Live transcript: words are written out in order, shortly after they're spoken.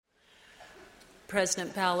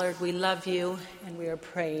President Ballard, we love you and we are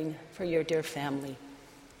praying for your dear family.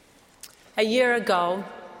 A year ago,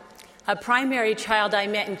 a primary child I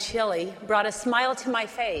met in Chile brought a smile to my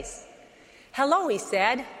face. "Hello," he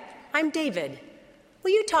said. "I'm David.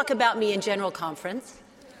 Will you talk about me in general conference?"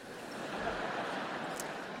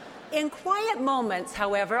 In quiet moments,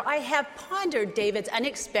 however, I have pondered David's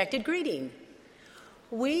unexpected greeting.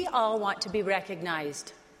 We all want to be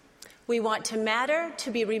recognized. We want to matter,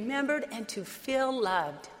 to be remembered, and to feel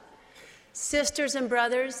loved. Sisters and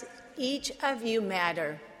brothers, each of you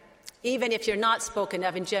matter, even if you're not spoken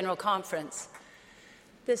of in general conference.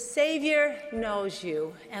 The Savior knows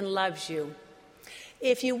you and loves you.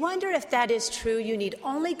 If you wonder if that is true, you need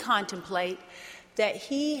only contemplate that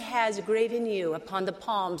He has graven you upon the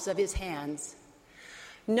palms of His hands.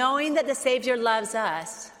 Knowing that the Savior loves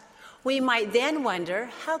us, we might then wonder,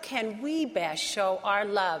 how can we best show our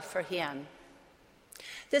love for Him?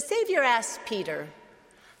 The Savior asked Peter,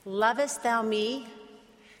 "Lovest thou me?"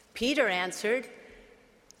 Peter answered,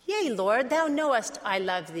 "Yea, Lord, thou knowest I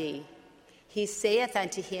love thee." He saith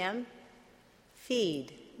unto him,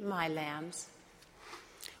 "Feed my lambs."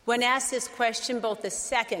 When asked this question both the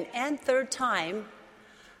second and third time,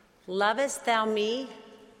 "Lovest thou me?"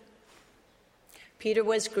 Peter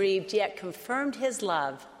was grieved, yet confirmed his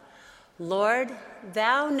love. "Lord,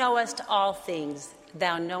 thou knowest all things.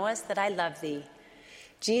 Thou knowest that I love thee."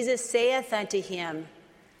 Jesus saith unto him,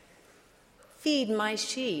 "Feed my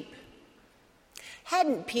sheep."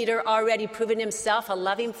 Hadn't Peter already proven himself a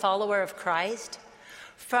loving follower of Christ?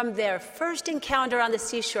 From their first encounter on the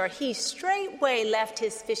seashore, he straightway left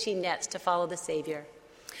his fishing nets to follow the Savior.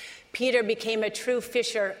 Peter became a true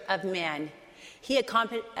fisher of men. He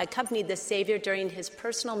accompanied the Savior during his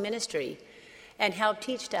personal ministry and helped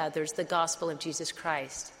teach to others the gospel of Jesus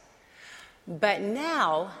Christ. But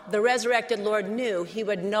now, the resurrected Lord knew he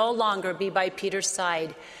would no longer be by Peter's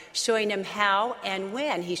side, showing him how and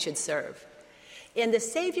when he should serve. In the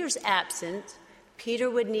Savior's absence, Peter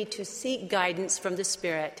would need to seek guidance from the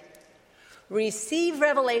Spirit, receive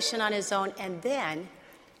revelation on his own, and then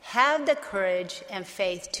have the courage and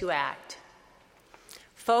faith to act.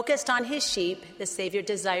 Focused on his sheep, the Savior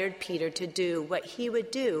desired Peter to do what he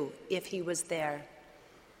would do if he was there.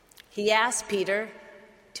 He asked Peter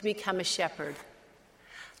to become a shepherd.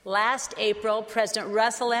 Last April, President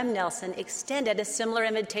Russell M. Nelson extended a similar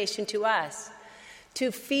invitation to us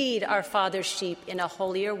to feed our Father's sheep in a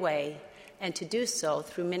holier way and to do so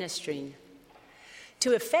through ministering.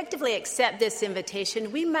 To effectively accept this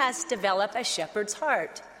invitation, we must develop a shepherd's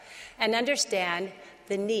heart and understand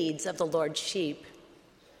the needs of the Lord's sheep.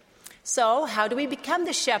 So, how do we become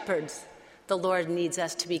the shepherds the Lord needs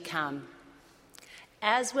us to become?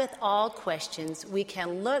 As with all questions, we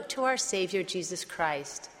can look to our Savior Jesus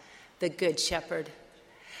Christ, the Good Shepherd.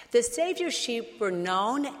 The Savior's sheep were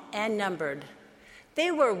known and numbered. They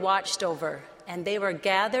were watched over, and they were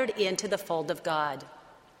gathered into the fold of God.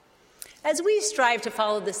 As we strive to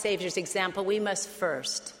follow the Savior's example, we must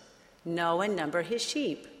first know and number His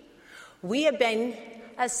sheep. We have been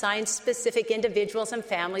assigned specific individuals and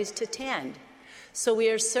families to tend, so we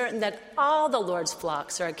are certain that all the Lord's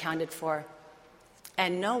flocks are accounted for,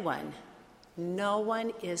 and no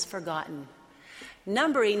one is forgotten.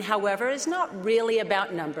 Numbering, however, is not really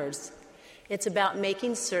about numbers. It's about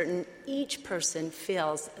making certain each person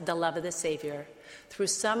feels the love of the Savior through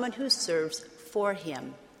someone who serves for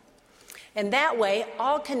Him. And that way,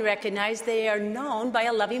 all can recognize they are known by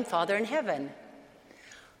a loving Father in heaven.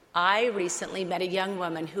 I recently met a young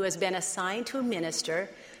woman who has been assigned to minister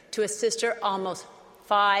to a sister almost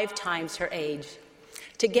 5 times her age.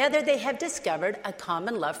 Together, they have discovered a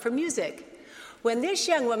common love for music. When this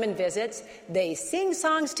young woman visits, they sing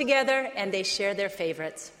songs together and they share their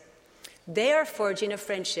favorites. They are forging a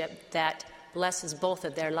friendship that blesses both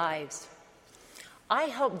of their lives. I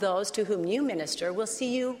hope those to whom you minister will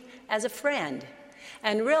see you as a friend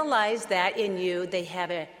and realize that in you they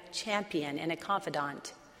have a champion and a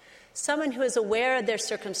confidant, someone who is aware of their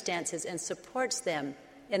circumstances and supports them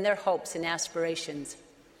in their hopes and aspirations.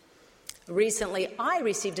 Recently, I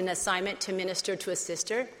received an assignment to minister to a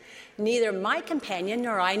sister neither my companion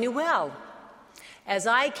nor I knew well. As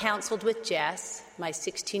I counseled with Jess, my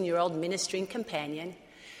 16-year-old ministering companion,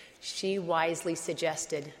 she wisely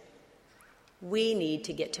suggested, "We need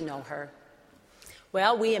to get to know her."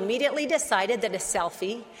 Well, we immediately decided that a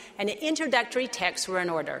selfie and an introductory text were in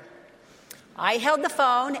order. I held the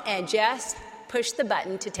phone and Jess pushed the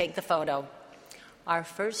button to take the photo. Our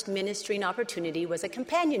first ministering opportunity was a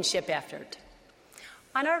companionship effort.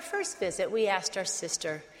 On our first visit, we asked our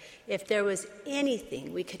sister if there was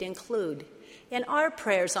anything we could include in our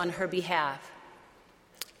prayers on her behalf.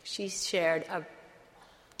 She shared a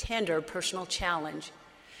tender personal challenge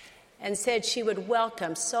and said she would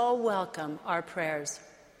welcome our prayers.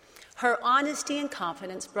 Her honesty and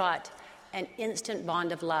confidence brought an instant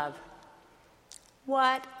bond of love.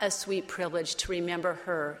 What a sweet privilege to remember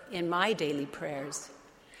her in my daily prayers.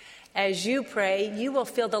 As you pray, you will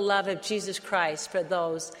feel the love of Jesus Christ for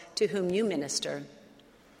those to whom you minister.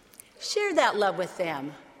 Share that love with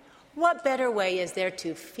them. What better way is there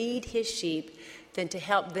to feed his sheep than to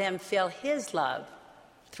help them feel his love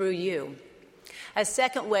through you? A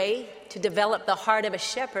second way to develop the heart of a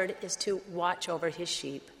shepherd is to watch over his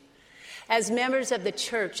sheep. As members of the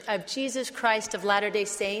Church of Jesus Christ of Latter-day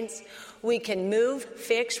Saints, we can move,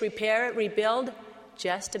 fix, repair, rebuild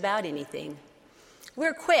just about anything.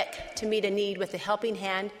 We're quick to meet a need with a helping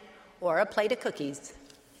hand or a plate of cookies.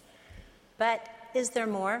 But is there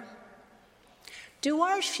more? Do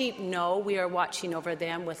our sheep know we are watching over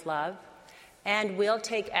them with love and will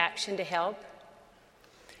take action to help?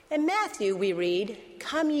 In Matthew, we read,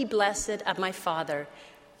 "Come ye blessed of my Father,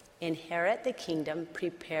 inherit the kingdom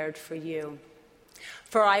prepared for you.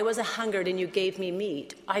 For I was hungered, and you gave me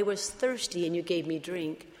meat. I was thirsty, and you gave me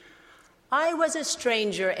drink. I was a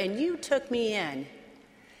stranger, and you took me in.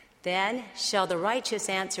 Then shall the righteous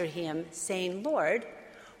answer him, saying, Lord,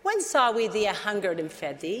 when saw we thee hungered and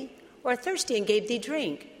fed thee, or thirsty and gave thee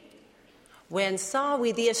drink? When saw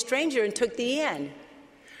we thee a stranger and took thee in?"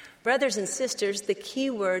 Brothers and sisters, the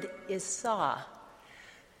key word is saw.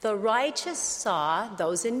 The righteous saw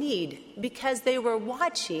those in need because they were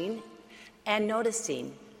watching and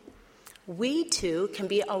noticing. We too can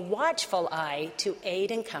be a watchful eye to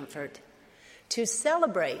aid and comfort, to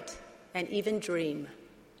celebrate and even dream.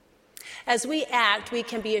 As we act, we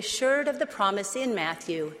can be assured of the promise in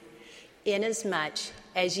Matthew, "Inasmuch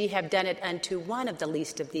as ye have done it unto one of the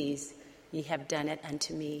least of these, ye have done it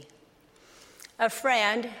unto me." A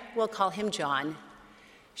friend, we'll call him John,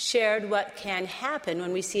 shared what can happen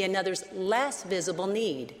when we see another's less visible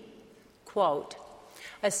need. Quote,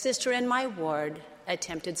 "A sister in my ward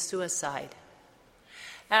attempted suicide.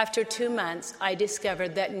 After 2 months, I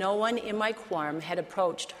discovered that no one in my quorum had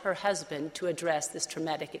approached her husband to address this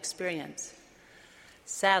traumatic experience.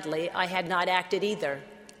 Sadly, I had not acted either.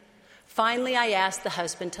 Finally, I asked the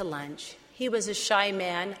husband to lunch. He was a shy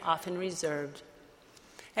man, often reserved.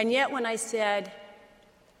 And yet when I said,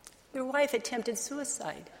 'Your wife attempted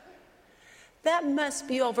suicide,' that must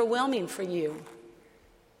be overwhelming for you.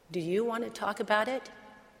 Do you want to talk about it?"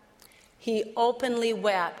 He openly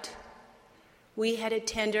wept. We had a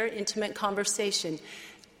tender, intimate conversation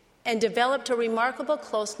and developed a remarkable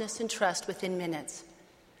closeness and trust within minutes.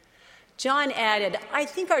 John added, "I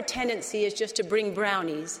think our tendency is just to bring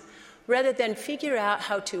brownies rather than figure out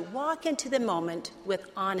how to walk into the moment with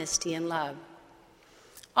honesty and love.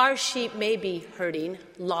 Our sheep may be hurting,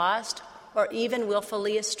 lost, or even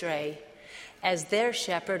willfully astray. As their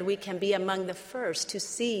shepherd, we can be among the first to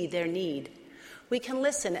see their need. We can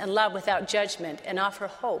listen and love without judgment and offer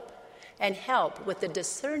hope and help with the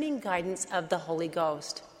discerning guidance of the Holy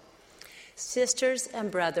Ghost. Sisters and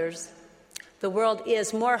brothers, the world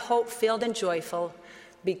is more hope-filled and joyful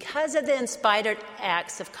because of the inspired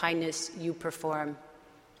acts of kindness you perform.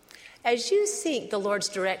 As you seek the Lord's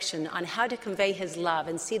direction on how to convey his love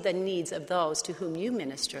and see the needs of those to whom you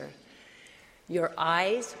minister, your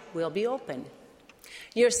eyes will be open.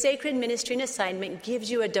 Your sacred ministering assignment gives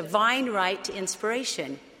you a divine right to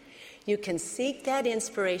inspiration. You can seek that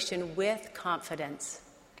inspiration with confidence.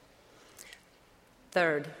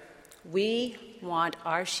 Third, we want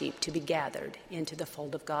our sheep to be gathered into the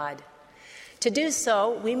fold of God. To do so,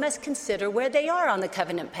 we must consider where they are on the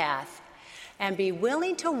covenant path and be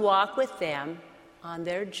willing to walk with them on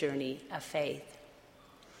their journey of faith.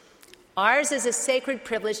 Ours is a sacred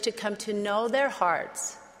privilege to come to know their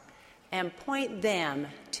hearts and point them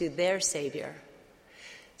to their Savior.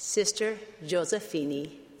 Sister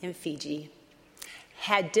Josephine in Fiji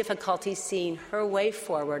had difficulty seeing her way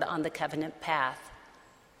forward on the covenant path,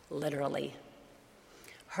 literally.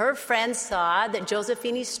 Her friends saw that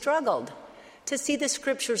Josephine struggled to see the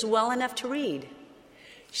scriptures well enough to read.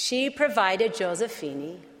 She provided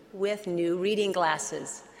Josephine with new reading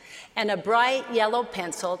glasses and a bright yellow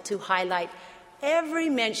pencil to highlight every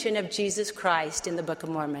mention of Jesus Christ in the Book of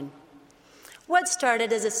Mormon. What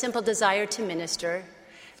started as a simple desire to minister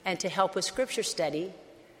and to help with scripture study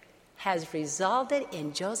has resulted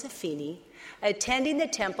in Josephine attending the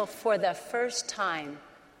temple for the first time,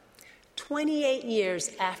 28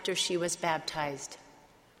 years after she was baptized.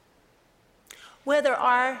 Whether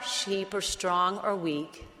our sheep are strong or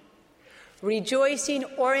weak, rejoicing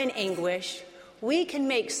or in anguish, we can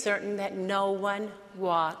make certain that no one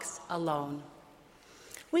walks alone.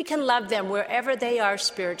 We can love them wherever they are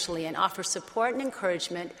spiritually and offer support and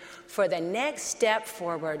encouragement for the next step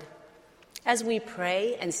forward. As we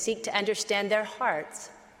pray and seek to understand their hearts,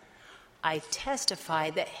 I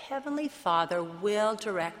testify that Heavenly Father will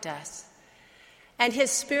direct us, and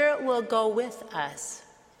His Spirit will go with us.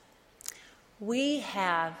 We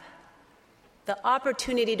have the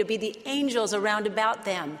opportunity to be the angels around about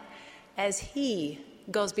them as He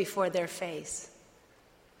goes before their face.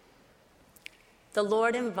 The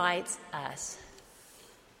Lord invites us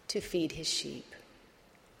to feed His sheep,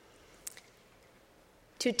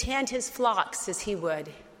 to tend His flocks as He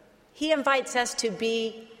would. He invites us to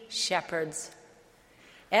be shepherds.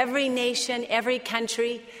 Every nation, every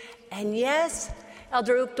country, and yes,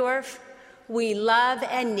 Elder Uchtdorf, we love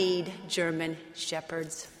and need German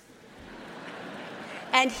shepherds.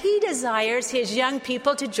 And He desires His young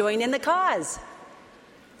people to join in the cause.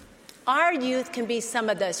 Our youth can be some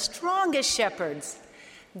of the strongest shepherds.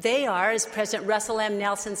 They are, as President Russell M.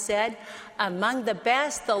 Nelson said, among the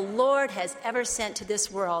best the Lord has ever sent to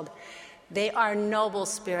this world. They are noble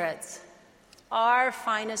spirits, our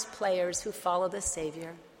finest players who follow the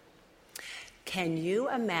Savior. Can you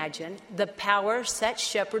imagine the power such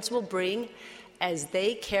shepherds will bring as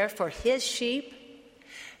they care for His sheep?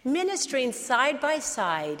 Ministering side by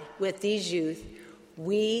side with these youth,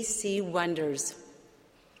 we see wonders.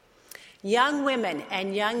 Young women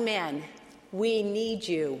and young men, we need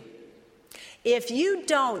you. If you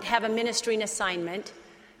don't have a ministering assignment,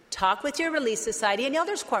 talk with your Relief Society and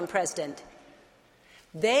Elders Quorum president.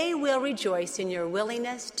 They will rejoice in your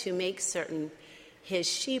willingness to make certain His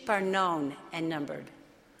sheep are known and numbered,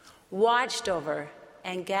 watched over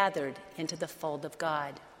and gathered into the fold of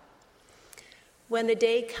God. When the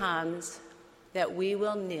day comes that we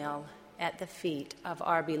will kneel at the feet of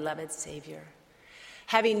our beloved Savior,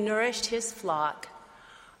 having nourished His flock,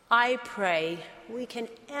 I pray we can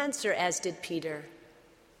answer as did Peter,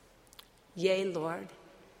 "Yea, Lord,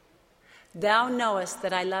 Thou knowest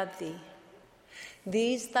that I love Thee.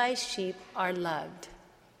 These Thy sheep are loved.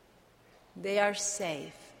 They are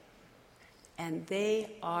safe, and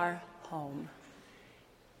they are home.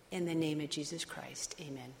 In the name of Jesus Christ,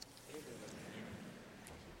 amen."